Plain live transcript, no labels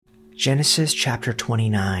Genesis chapter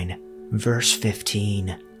 29, verse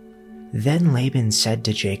 15. Then Laban said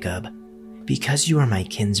to Jacob, "Because you are my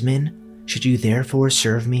kinsman, should you therefore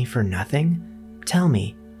serve me for nothing? Tell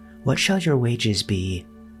me, what shall your wages be?"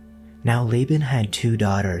 Now Laban had 2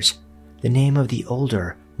 daughters. The name of the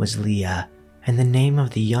older was Leah, and the name of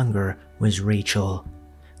the younger was Rachel.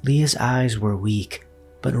 Leah's eyes were weak,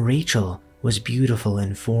 but Rachel was beautiful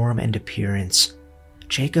in form and appearance.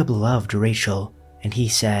 Jacob loved Rachel, and he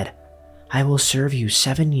said, "I will serve you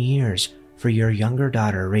 7 years for your younger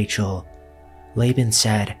daughter Rachel." Laban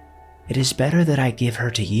said, "It is better that I give her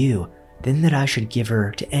to you than that I should give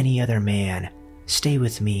her to any other man. Stay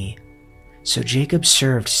with me." So Jacob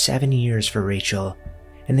served 7 years for Rachel,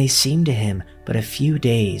 and they seemed to him but a few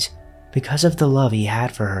days because of the love he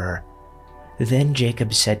had for her. Then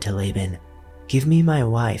Jacob said to Laban, "Give me my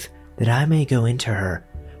wife, that I may go into her,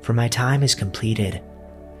 for my time is completed."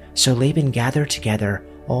 So Laban gathered together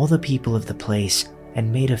all the people of the place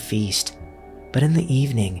and made a feast. But in the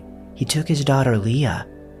evening he took his daughter Leah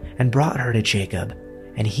and brought her to Jacob,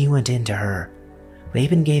 and he went in to her.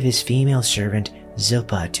 Laban gave his female servant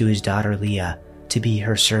Zilpah to his daughter Leah to be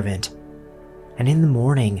her servant. And in the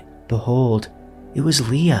morning, behold, it was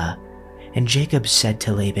Leah. And Jacob said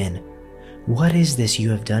to Laban, "What is this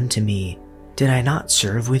you have done to me? Did I not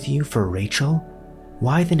serve with you for Rachel?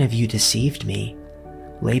 Why then have you deceived me?"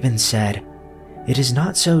 Laban said, "It is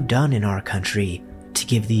not so done in our country to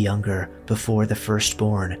give the younger before the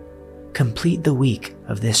firstborn. Complete the week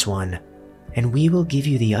of this one, and we will give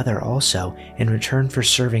you the other also in return for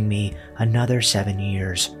serving me another 7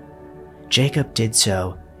 years." Jacob did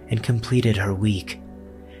so and completed her week.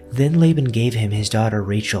 Then Laban gave him his daughter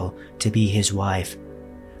Rachel to be his wife.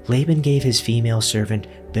 Laban gave his female servant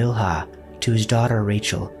Bilhah to his daughter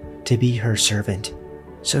Rachel to be her servant.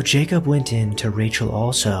 So Jacob went in to Rachel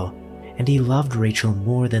also, and he loved Rachel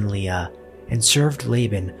more than Leah, and served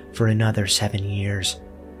Laban for another 7 years.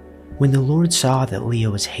 When the Lord saw that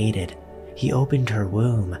Leah was hated, he opened her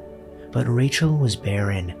womb, but Rachel was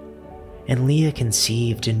barren. And Leah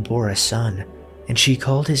conceived and bore a son, and she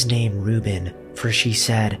called his name Reuben, for she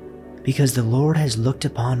said, "Because the Lord has looked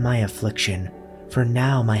upon my affliction, for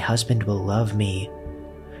now my husband will love me."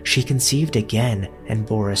 She conceived again and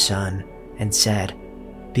bore a son, and said,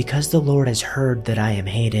 "Because the Lord has heard that I am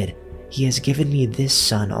hated, he has given me this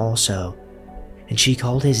son also." And she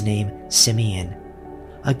called his name Simeon.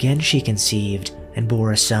 Again she conceived and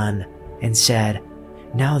bore a son, and said,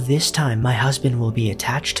 "Now this time my husband will be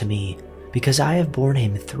attached to me, because I have borne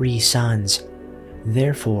him 3 sons.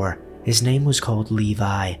 Therefore his name was called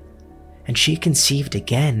Levi. And she conceived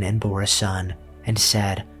again and bore a son, and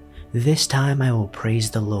said, "This time I will praise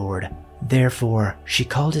the Lord." Therefore she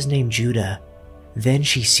called his name Judah. Then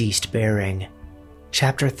she ceased bearing.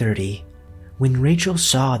 Chapter 30. When Rachel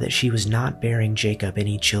saw that she was not bearing Jacob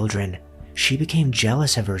any children, she became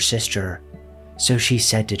jealous of her sister. So she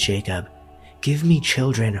said to Jacob, "Give me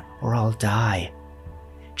children, or I'll die."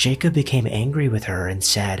 Jacob became angry with her and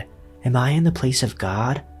said, "Am I in the place of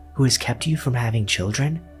God, who has kept you from having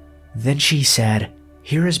children?" Then she said,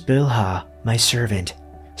 "Here is Bilhah, my servant.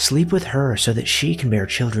 Sleep with her so that she can bear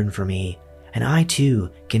children for me, and I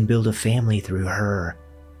too can build a family through her."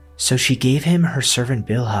 So she gave him her servant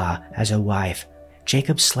Bilhah as a wife.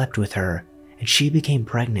 Jacob slept with her, and she became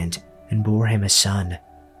pregnant and bore him a son.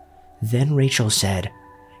 Then Rachel said,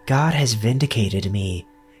 "God has vindicated me.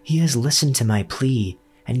 He has listened to my plea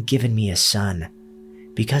and given me a son."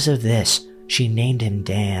 Because of this, she named him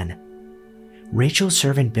Dan. Rachel's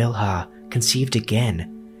servant Bilhah conceived again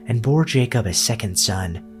and bore Jacob a second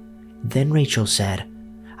son. Then Rachel said,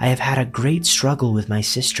 "I have had a great struggle with my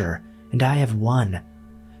sister, and I have won."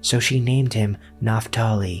 So she named him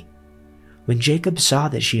Naphtali. When Jacob saw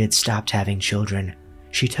that she had stopped having children,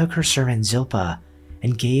 she took her servant Zilpah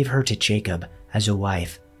and gave her to Jacob as a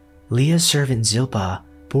wife. Leah's servant Zilpah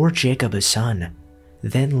bore Jacob a son.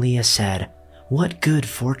 Then Leah said, "What good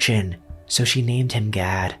fortune!" So she named him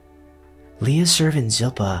Gad. Leah's servant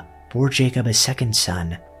Zilpah bore Jacob a second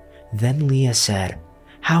son. Then Leah said,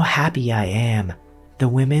 "How happy I am! The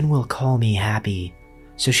women will call me happy."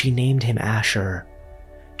 So she named him Asher.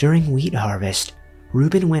 During wheat harvest,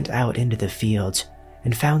 Reuben went out into the fields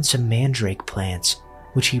and found some mandrake plants,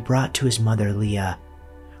 which he brought to his mother Leah.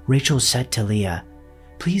 Rachel said to Leah,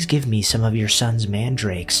 "Please give me some of your son's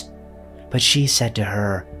mandrakes." But she said to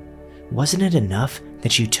her, "Wasn't it enough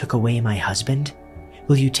that you took away my husband?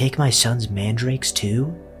 Will you take my son's mandrakes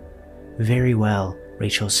too?" "Very well,"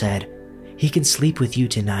 Rachel said. "He can sleep with you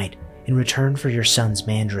tonight in return for your son's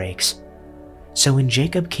mandrakes." So when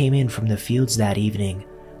Jacob came in from the fields that evening,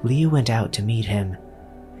 Leah went out to meet him.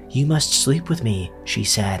 "You must sleep with me," she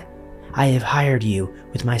said. I have hired you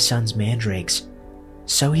with my son's mandrakes."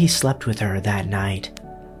 So he slept with her that night.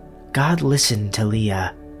 God listened to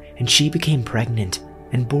Leah, and she became pregnant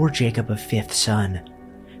and bore Jacob a fifth son.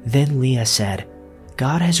 Then Leah said,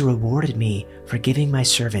 "God has rewarded me for giving my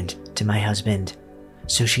servant to my husband."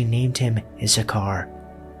 So she named him Issachar.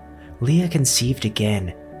 Leah conceived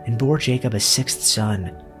again and bore Jacob a sixth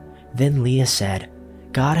son. Then Leah said,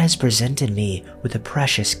 "God has presented me with a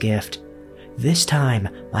precious gift. This time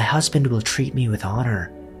my husband will treat me with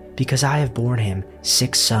honor, because I have borne him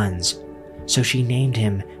 6 sons." So she named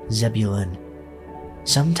him Zebulun.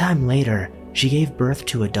 Sometime later, she gave birth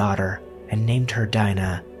to a daughter and named her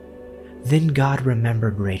Dinah. Then God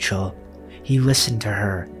remembered Rachel. He listened to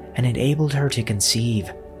her and enabled her to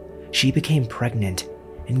conceive. She became pregnant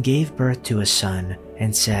and gave birth to a son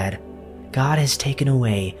and said, "God has taken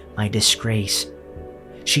away my disgrace."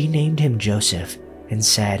 She named him Joseph and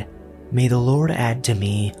said, "May the Lord add to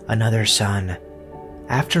me another son."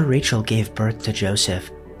 After Rachel gave birth to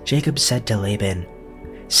Joseph, Jacob said to Laban,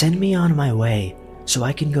 "Send me on my way so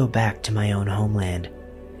I can go back to my own homeland.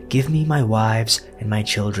 Give me my wives and my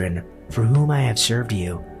children, for whom I have served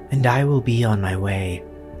you, and I will be on my way.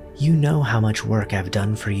 You know how much work I've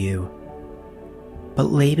done for you."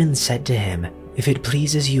 But Laban said to him, "If it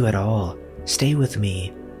pleases you at all, stay with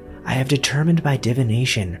me. I have determined by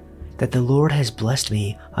divination that the Lord has blessed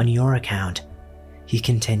me on your account." He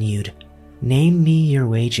continued, "Name me your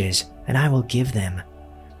wages, and I will give them."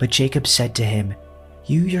 But Jacob said to him,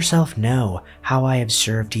 "You yourself know how I have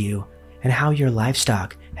served you, and how your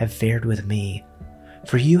livestock have fared with me.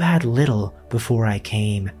 For you had little before I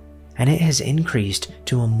came, and it has increased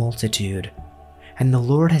to a multitude. And the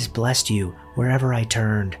Lord has blessed you wherever I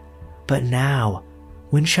turned. But now,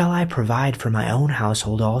 when shall I provide for my own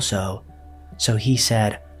household also?" So he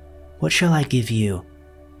said, "What shall I give you?"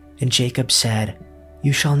 And Jacob said,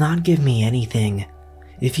 "You shall not give me anything.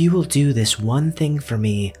 If you will do this one thing for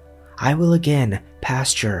me, I will again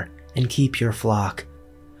pasture and keep your flock.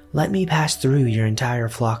 Let me pass through your entire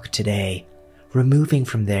flock today, removing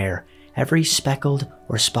from there every speckled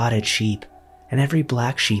or spotted sheep, and every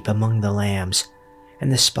black sheep among the lambs,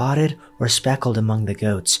 and the spotted or speckled among the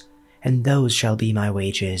goats, and those shall be my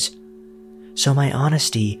wages. So my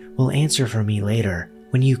honesty will answer for me later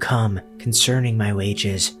when you come concerning my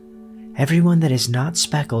wages. Everyone that is not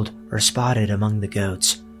speckled or spotted among the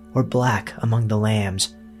goats, or black among the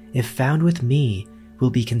lambs, if found with me, will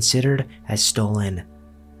be considered as stolen."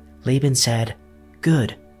 Laban said,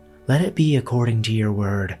 "Good, let it be according to your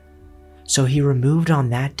word." So he removed on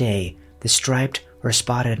that day the striped or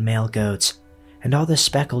spotted male goats, and all the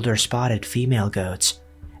speckled or spotted female goats,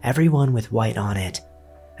 every one with white on it,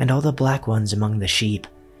 and all the black ones among the sheep,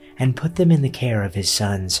 and put them in the care of his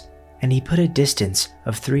sons. And he put a distance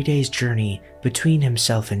of 3 days' journey between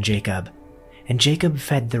himself and Jacob, and Jacob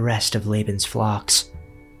fed the rest of Laban's flocks.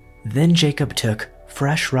 Then Jacob took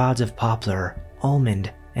fresh rods of poplar,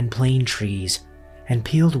 almond, and plane trees, and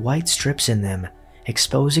peeled white strips in them,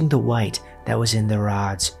 exposing the white that was in the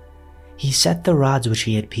rods. He set the rods which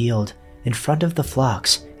he had peeled in front of the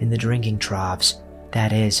flocks in the drinking troughs,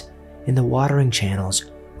 that is, in the watering channels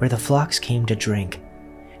where the flocks came to drink,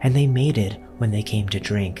 and they mated when they came to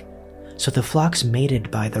drink. So the flocks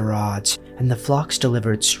mated by the rods, and the flocks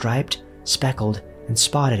delivered striped, speckled, and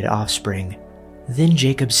spotted offspring. Then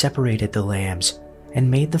Jacob separated the lambs,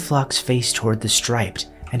 and made the flocks face toward the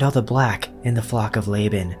striped and all the black in the flock of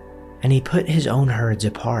Laban. And he put his own herds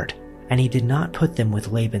apart, and he did not put them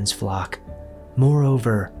with Laban's flock.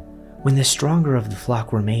 Moreover, when the stronger of the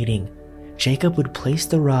flock were mating, Jacob would place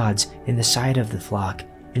the rods in the side of the flock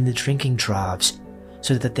in the drinking troughs,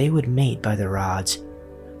 so that they would mate by the rods.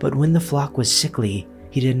 But when the flock was sickly,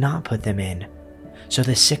 he did not put them in. So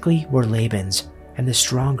the sickly were Laban's, and the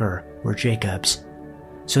stronger were Jacob's.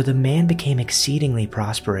 So the man became exceedingly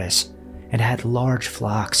prosperous, and had large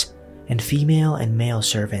flocks, and female and male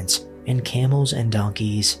servants, and camels and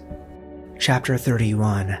donkeys. Chapter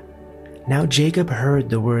 31. Now Jacob heard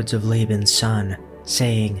the words of Laban's son,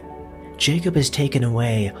 saying, "Jacob has taken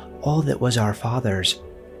away all that was our father's,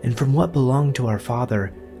 and from what belonged to our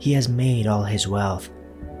father he has made all his wealth."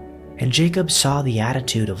 And Jacob saw the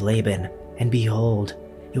attitude of Laban, and behold,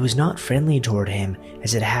 it was not friendly toward him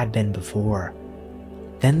as it had been before.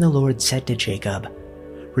 Then the Lord said to Jacob,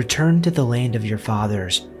 "Return to the land of your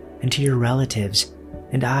fathers, and to your relatives,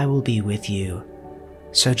 and I will be with you."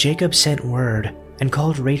 So Jacob sent word, and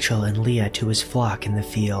called Rachel and Leah to his flock in the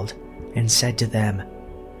field, and said to them,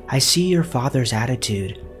 "I see your father's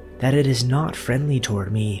attitude, that it is not friendly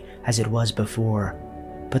toward me as it was before,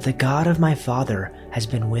 but the God of my father has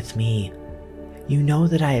been with me. You know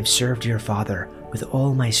that I have served your father with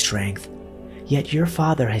all my strength. Yet your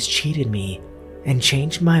father has cheated me and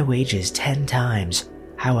changed my wages 10 times.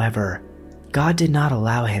 However, God did not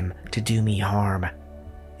allow him to do me harm.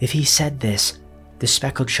 If he said this, 'The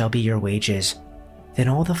speckled shall be your wages,' then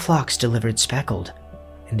all the flocks delivered speckled.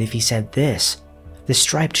 And if he said this, 'The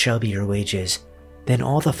striped shall be your wages,' then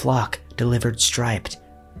all the flock delivered striped.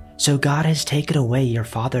 So God has taken away your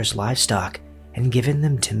father's livestock and given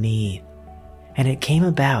them to me. And it came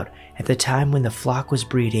about at the time when the flock was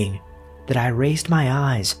breeding that I raised my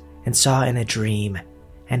eyes and saw in a dream,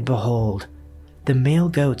 and behold, the male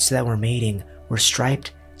goats that were mating were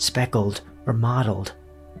striped, speckled, or mottled.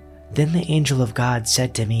 Then the angel of God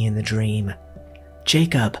said to me in the dream,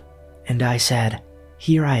 'Jacob,' and I said,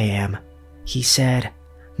 'Here I am.' He said,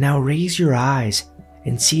 'Now raise your eyes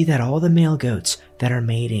and see that all the male goats that are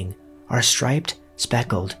mating are striped,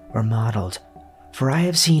 speckled, or mottled. For I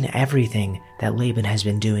have seen everything that Laban has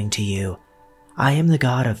been doing to you. I am the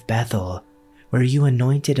God of Bethel, where you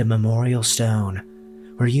anointed a memorial stone,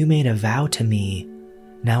 where you made a vow to me.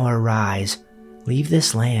 Now arise, leave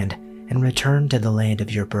this land, and return to the land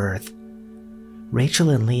of your birth.' Rachel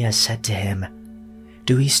and Leah said to him,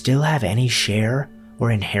 'Do we still have any share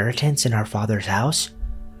or inheritance in our father's house?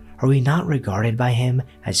 Are we not regarded by him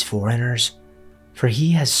as foreigners? For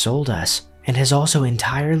he has sold us and has also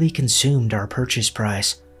entirely consumed our purchase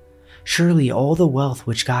price. Surely all the wealth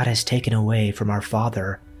which God has taken away from our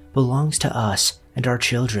father belongs to us and our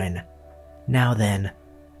children. Now then,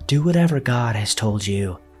 do whatever God has told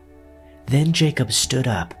you.' Then Jacob stood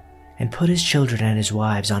up and put his children and his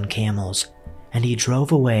wives on camels, and he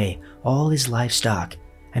drove away all his livestock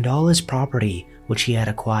and all his property which he had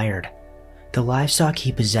acquired, the livestock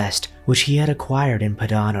he possessed which he had acquired in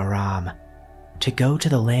Paddan Aram, to go to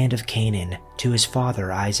the land of Canaan to his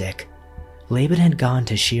father Isaac. Laban had gone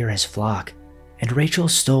to shear his flock, and Rachel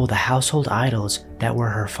stole the household idols that were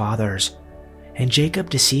her father's. And Jacob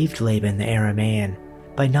deceived Laban the Aramean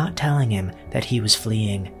by not telling him that he was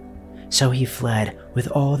fleeing. So he fled with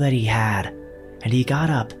all that he had, and he got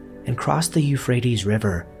up and crossed the Euphrates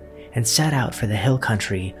River and set out for the hill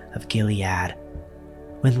country of Gilead.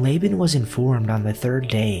 When Laban was informed on the 3rd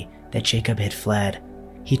day that Jacob had fled,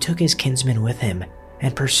 he took his kinsman with him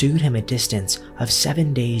and pursued him a distance of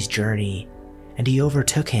 7 days' journey, and he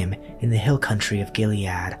overtook him in the hill country of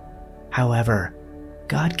Gilead. However,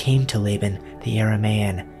 God came to Laban the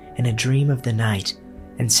Aramean in a dream of the night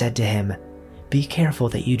and said to him, 'Be careful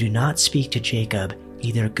that you do not speak to Jacob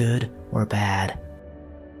either good or bad.'"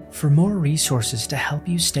 For more resources to help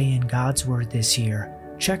you stay in God's Word this year,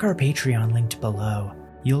 check our Patreon linked below.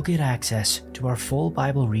 You'll get access to our full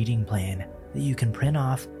Bible reading plan that you can print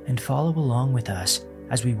off and follow along with us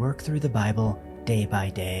as we work through the Bible day by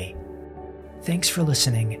day. Thanks for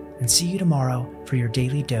listening, and see you tomorrow for your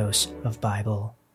daily dose of Bible.